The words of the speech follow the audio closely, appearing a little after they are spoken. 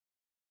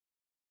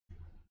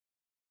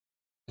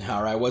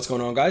Alright, what's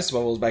going on, guys?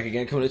 Bubbles back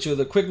again, coming at you with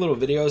a quick little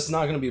video. It's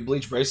not going to be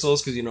Bleach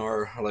bracelets, because, you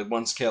know, like,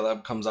 once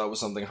Caleb comes out with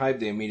something hype,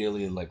 they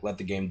immediately, like, let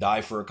the game die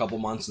for a couple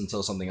months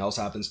until something else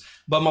happens.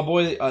 But my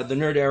boy, the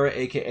Nerd Era,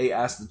 aka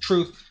Ask the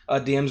Truth,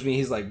 DMs me.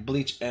 He's like,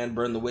 Bleach and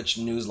Burn the Witch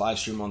news live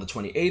stream on the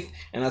 28th,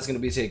 and that's going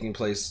to be taking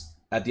place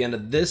at the end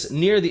of this,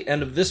 near the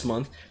end of this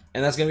month,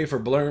 and that's going to be for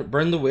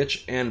Burn the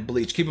Witch and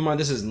Bleach. Keep in mind,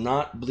 this is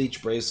not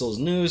Bleach bracelets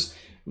news.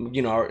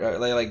 You know,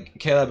 like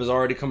Caleb has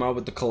already come out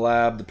with the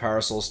collab, the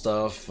Parasol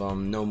stuff,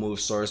 no move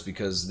source,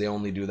 because they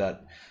only do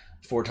that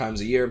 4 times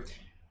a year.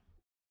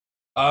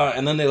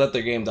 And then they let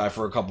their game die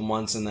for a couple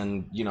months, and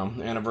then, you know,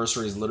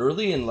 anniversary is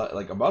literally in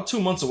like about 2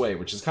 months away,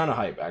 which is kind of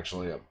hype,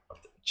 actually.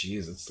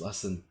 Jeez, it's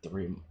less than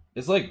 3.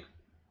 It's like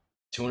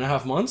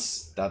 2.5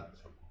 months.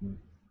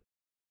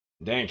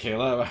 Dang,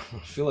 Caleb, I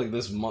feel like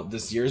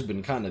this year's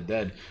been kind of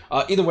dead.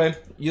 Either way,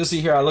 you'll see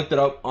here, I looked it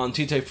up on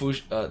TY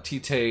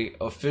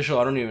official.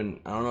 I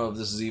don't know if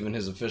this is even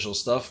his official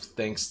stuff,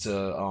 thanks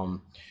to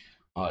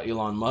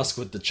Elon Musk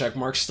with the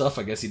checkmark stuff.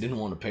 I guess he didn't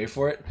want to pay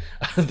for it.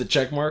 The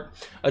checkmark.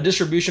 A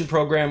distribution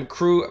program,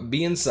 Crew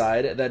Be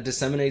Inside, that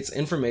disseminates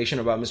information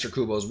about Mr.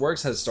 Kubo's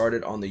works has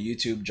started on the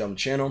YouTube Jump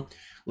channel.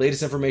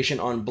 Latest information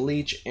on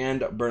Bleach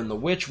and Burn the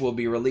Witch will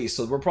be released.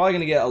 So we're probably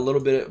going to get a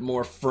little bit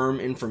more firm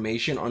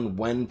information on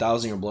when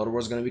 1000 Year Blood War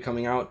is going to be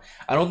coming out.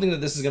 I don't think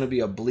that this is going to be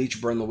a Bleach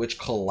Burn the Witch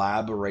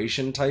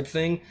collaboration type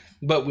thing,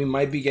 but we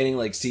might be getting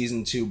like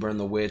Season 2 Burn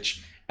the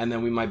Witch, and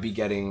then we might be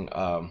getting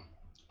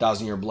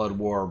 1000 Year Blood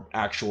War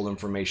actual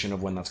information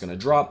of when that's going to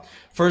drop.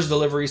 First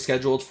delivery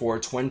scheduled for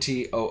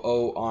 2000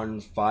 on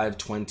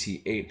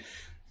 5/28.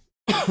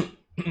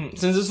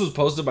 Since this was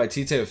posted by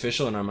TY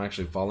official and I'm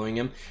actually following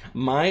him,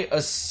 my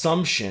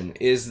assumption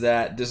is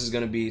that this is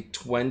going to be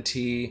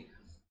 20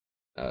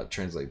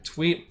 translate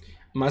tweet.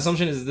 My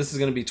assumption is this is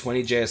going to be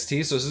 20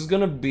 JST, so this is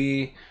going to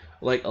be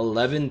like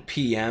 11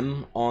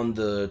 PM on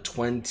the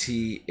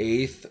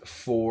 28th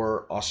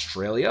for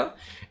Australia.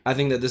 I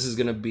think that this is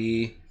going to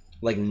be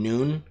like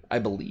noon, I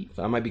believe.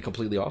 I might be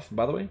completely off,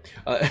 by the way.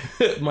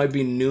 It might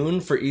be noon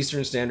for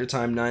Eastern Standard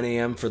Time, 9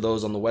 AM for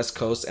those on the West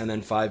Coast, and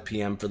then 5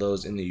 PM for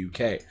those in the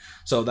UK.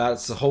 So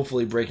that's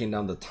hopefully breaking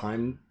down the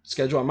time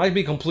schedule. I might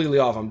be completely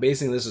off. I'm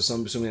basing this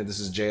assuming that this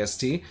is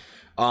JST.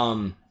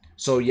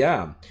 So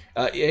yeah,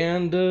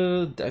 and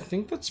I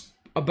think that's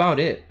about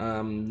it.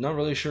 Not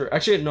really sure.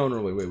 Actually, no,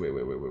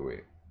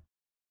 wait.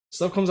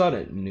 Stuff comes out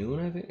at noon,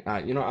 I think.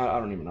 You know, I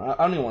don't even know.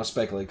 I don't even want to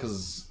speculate,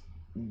 because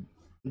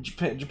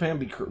Japan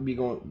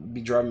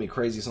be driving me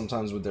crazy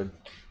sometimes with their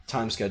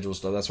time schedule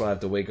stuff. That's why I have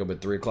to wake up at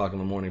 3 o'clock in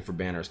the morning for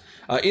banners.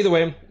 Either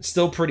way,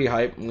 still pretty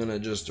hype. I'm gonna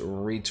just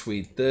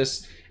retweet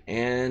this,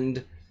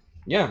 and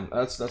yeah,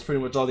 that's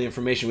pretty much all the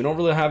information. We don't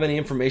really have any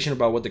information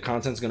about what the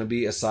content's gonna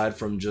be, aside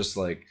from just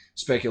like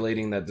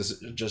speculating that this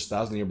is just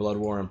 1000 Year Blood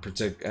War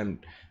and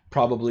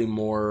probably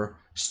more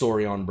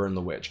story on Burn the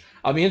Witch.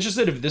 I'll be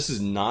interested if this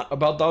is not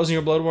about 1000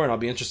 Year Blood War, and I'll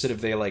be interested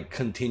if they like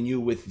continue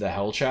with the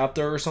Hell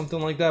chapter or something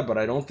like that, but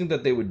I don't think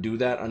that they would do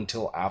that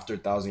until after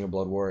 1000 Year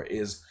Blood War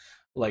is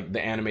like the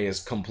anime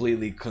is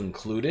completely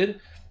concluded,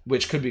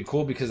 which could be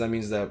cool, because that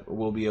means that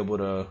we'll be able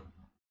to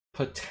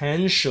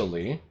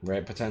potentially,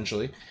 right,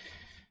 potentially,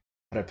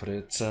 how did I put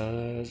it,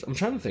 I'm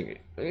trying to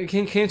think,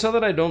 can you tell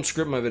that I don't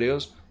script my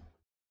videos?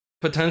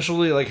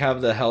 Potentially like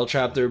have the Hell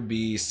chapter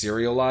be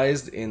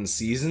serialized in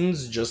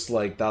seasons, just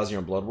like 1000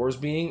 Year Blood Wars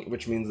being,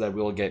 which means that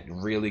we'll get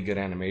really good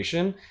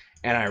animation.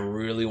 And I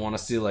really want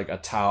to see like a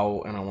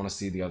Tao, and I want to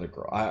see the other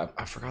girl.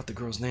 I forgot the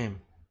girl's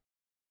name.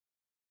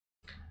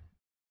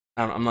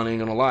 I'm not even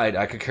gonna lie,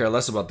 I could care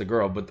less about the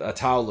girl, but a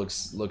Tao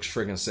looks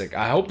freaking sick.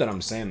 I hope that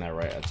I'm saying that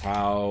right. A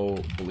Tao,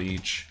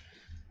 Bleach.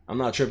 I'm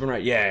not tripping,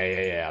 right?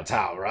 Yeah, a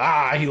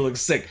Tao. He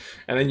looks sick.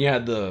 And then you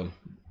had the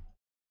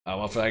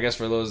well, I guess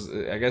for those,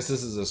 I guess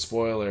this is a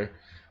spoiler,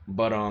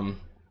 but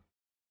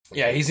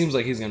yeah, he seems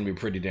like he's gonna be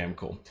pretty damn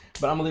cool.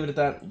 But I'm gonna leave it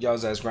at that. Y'all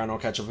guys, grind on,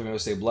 catch up with me.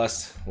 Stay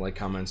blessed. Like,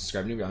 comment,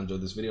 subscribe if you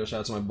enjoyed this video.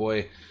 Shout out to my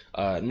boy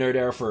Nerd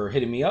Era for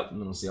hitting me up,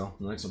 and I'll see y'all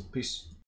in the next one. Peace.